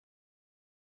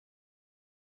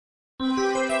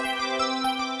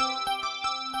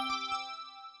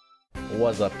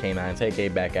What's up, K9?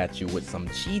 TK back at you with some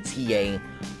GTA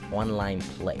online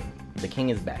play. The king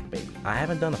is back, baby. I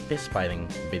haven't done a fist fighting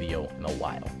video in a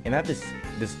while, and I have this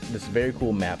very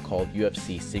cool map called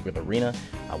UFC Secret Arena.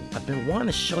 I've been wanting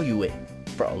to show you it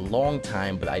for a long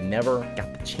time, but I never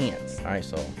got the chance. All right,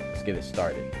 so let's get it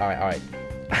started. All right.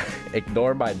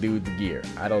 Ignore my dude's gear.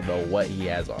 I don't know what he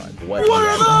has on. I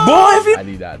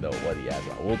do not know what he has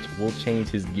on. We'll change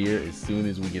his gear as soon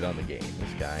as we get on the game.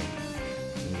 This guy,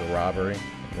 he's a robbery.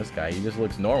 This guy, he just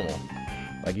looks normal.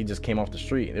 Like he just came off the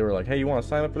street. They were like, "Hey, you want to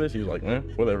sign up for this?" He was like,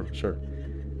 whatever, sure."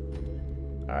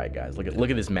 All right, guys, look at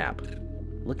this map.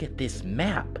 Look at this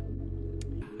map.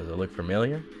 Does it look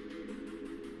familiar?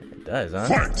 It does, huh?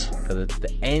 Because it's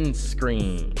the end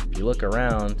screen. If you look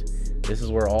around, this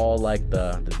is where all like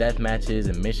the death matches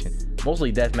and missions,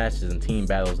 mostly death matches and team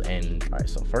battles end. All right,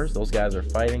 so first those guys are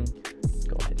fighting. Let's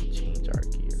go ahead and change our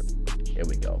gear. Here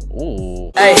we go.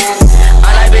 Ooh. Hey,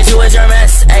 I like bitch, you with your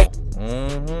mess. Hey.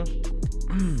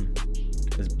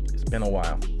 It's been a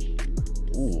while.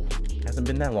 Ooh, hasn't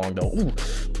been that long though. Ooh.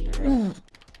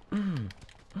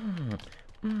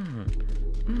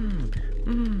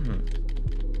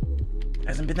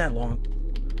 Hasn't been that long.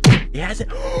 It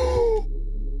hasn't.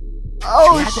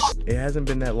 It hasn't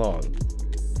been that long.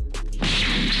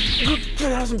 It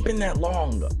hasn't been that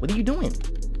long. What are you doing?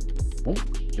 Ooh,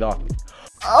 get off me.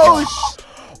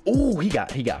 Oh, he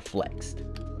got flexed.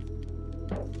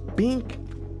 Bink.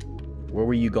 Where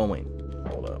were you going?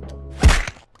 Hold up.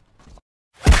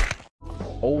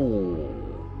 Oh.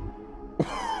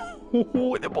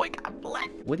 The boy got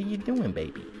flexed. What are you doing,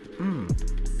 baby?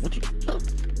 What you?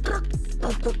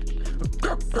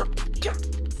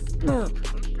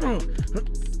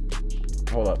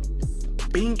 Hold up.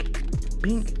 Bink.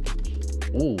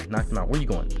 Ooh, knocked him out. Where you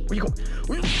going? Oh,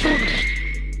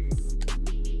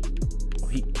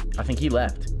 I think he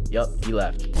left. Yup, he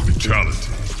left. Fatality.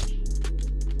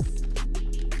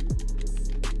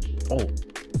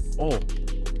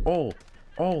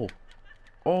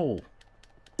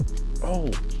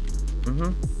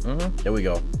 There we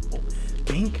go.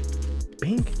 Bink.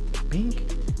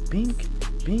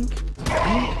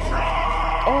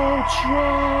 Ultra.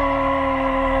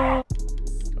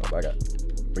 Oh, I got.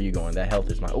 Where you going? That health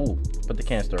is my. Ooh, put the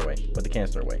canister away.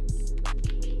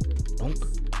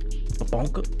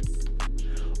 Bonk.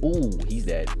 Ooh, he's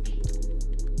dead.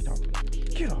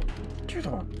 Get off.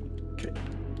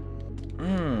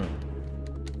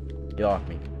 Get off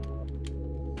me.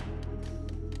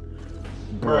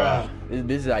 Bruh.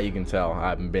 This is how you can tell I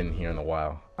haven't been here in a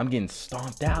while. I'm getting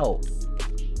stomped out.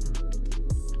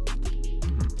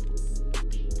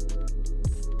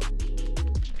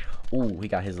 Ooh, he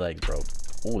got his leg broke.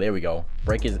 Ooh, there we go.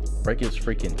 Break his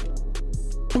freaking.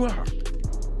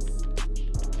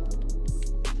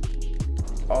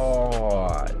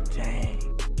 Oh, dang.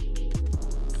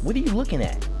 What are you looking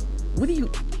at?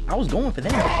 I was going for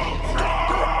that.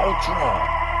 Ultra.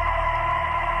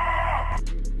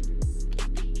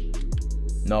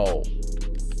 No.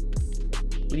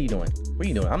 What are you doing?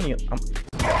 I'm gonna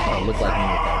look like me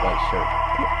with that white shirt.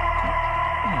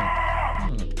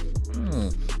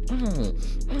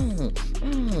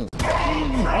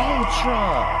 Ultra.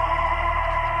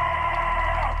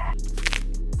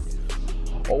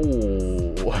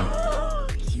 Oh.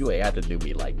 You ain't have to do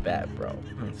me like that, bro.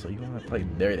 So you wanna play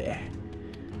dirty?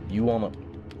 You wanna?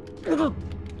 Oh.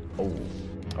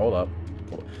 Hold up.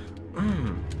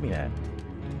 Give me that.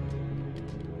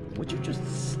 Would you just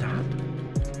stop?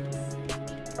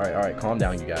 All right, calm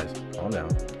down, you guys. Calm down.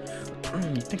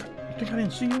 You think I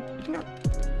didn't see you?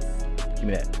 Give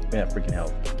me that freaking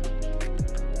health.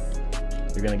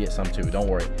 You're gonna get some too. Don't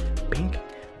worry.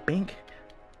 Bink.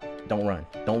 Don't run.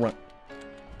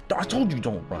 I told you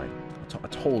don't run. I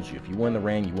told you if you wouldn't have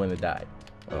ran, you wouldn't have died.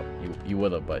 Well, you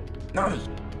would have, but no.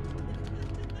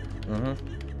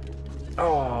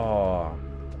 Oh.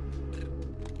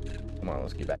 Come on,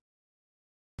 let's get back.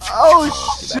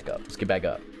 Let's get back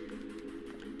up.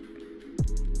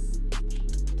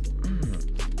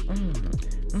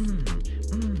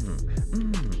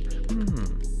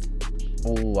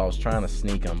 Oh, I was trying to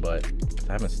sneak him, but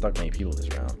I haven't stuck many people this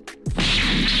round.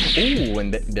 Ooh,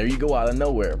 and there you go out of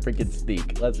nowhere. Freaking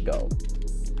sneak. Let's go.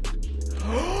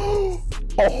 Oh,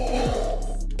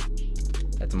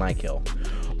 that's my kill.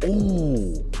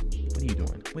 Ooh, what are you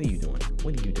doing?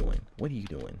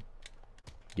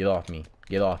 Get off me.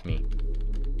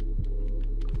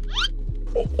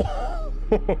 Oh.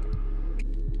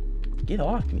 Get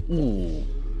off me. Ooh.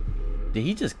 Did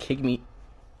he just kick me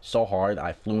so hard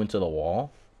I flew into the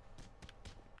wall?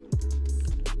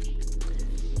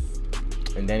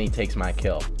 And then he takes my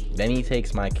kill. Then he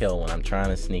takes my kill when I'm trying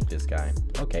to sneak this guy.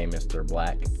 Okay, Mr.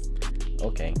 Black.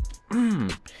 Okay.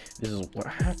 This is what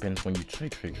happens when you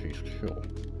take kill.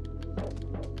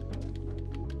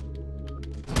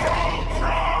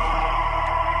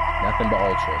 Nothing but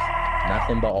ultras.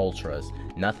 Nothing but ultras.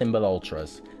 Nothing but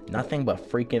ultras. Nothing but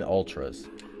freaking ultras.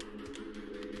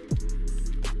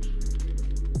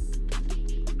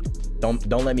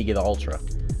 Don't let me get an ultra.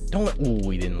 Don't let. Ooh,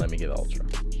 he didn't let me get an ultra.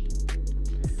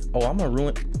 Oh, I'm gonna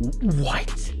ruin.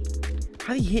 What?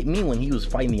 How did he hit me when he was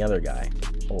fighting the other guy?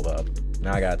 Hold up.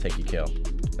 Now I gotta take your kill.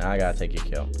 Now I gotta take your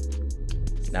kill.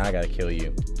 Now I gotta kill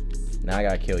you. Now I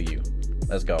gotta kill you.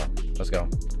 Let's go. Let's go.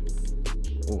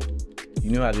 Ooh. You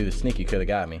knew how to do the sneak. You could have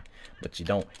got me, but you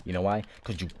don't. You know why?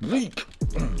 Cause you weak.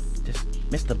 This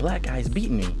Mr. Black guy's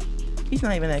beating me. He's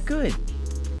not even that good.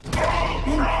 Get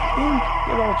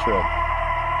ultra.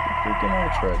 Get freaking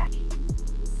ultra.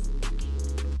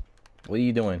 What are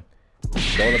you doing?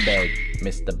 Go to bed,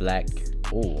 Mr. Black.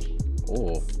 Ooh.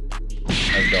 Ooh.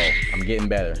 Let's go. I'm getting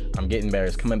better. I'm getting better.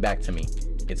 It's coming back to me.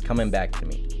 It's coming back to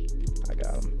me. I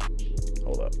got him.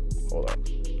 Hold up. Hold up.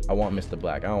 I want Mr.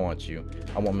 Black. I don't want you.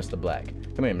 I want Mr. Black.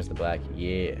 Come here, Mr. Black.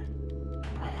 Yeah.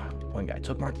 One guy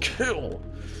took my kill.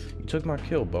 You took my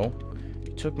kill, Bo.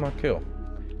 You took my kill.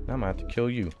 Now I'm gonna have to kill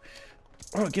you.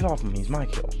 Oh, get off him. He's my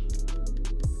kill.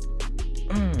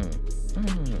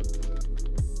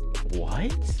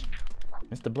 What?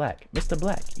 Mr. Black. Mr.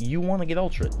 Black. You want to get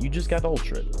ultra. You just got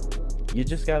ultra. You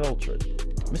just got ultra.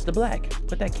 Mr. Black,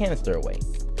 put that canister away.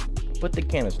 Put the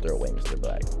canister away, Mr.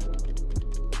 Black.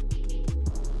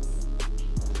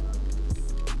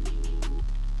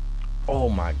 Oh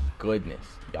my goodness.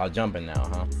 Y'all jumping now,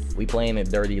 huh? We playing it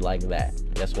dirty like that.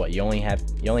 Guess what? You only have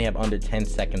under 10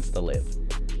 seconds to live.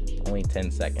 Only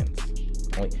 10 seconds.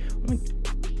 Only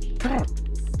God,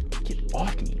 get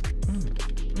off me.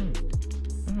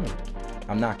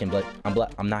 I'm knocking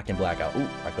black out. Ooh,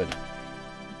 I couldn't.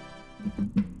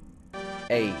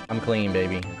 Hey, I'm clean,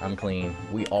 baby. I'm clean.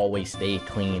 We always stay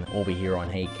clean over here on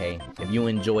Hey K. If you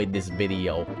enjoyed this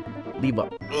video, leave a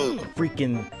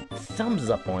freaking thumbs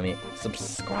up on it.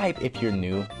 Subscribe if you're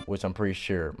new, which I'm pretty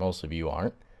sure most of you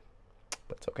aren't,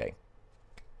 but it's okay.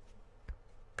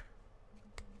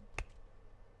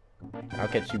 I'll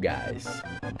catch you guys.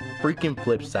 Freaking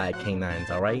flip side K9s,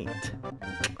 alright?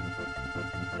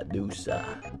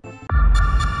 𝙪𝙨.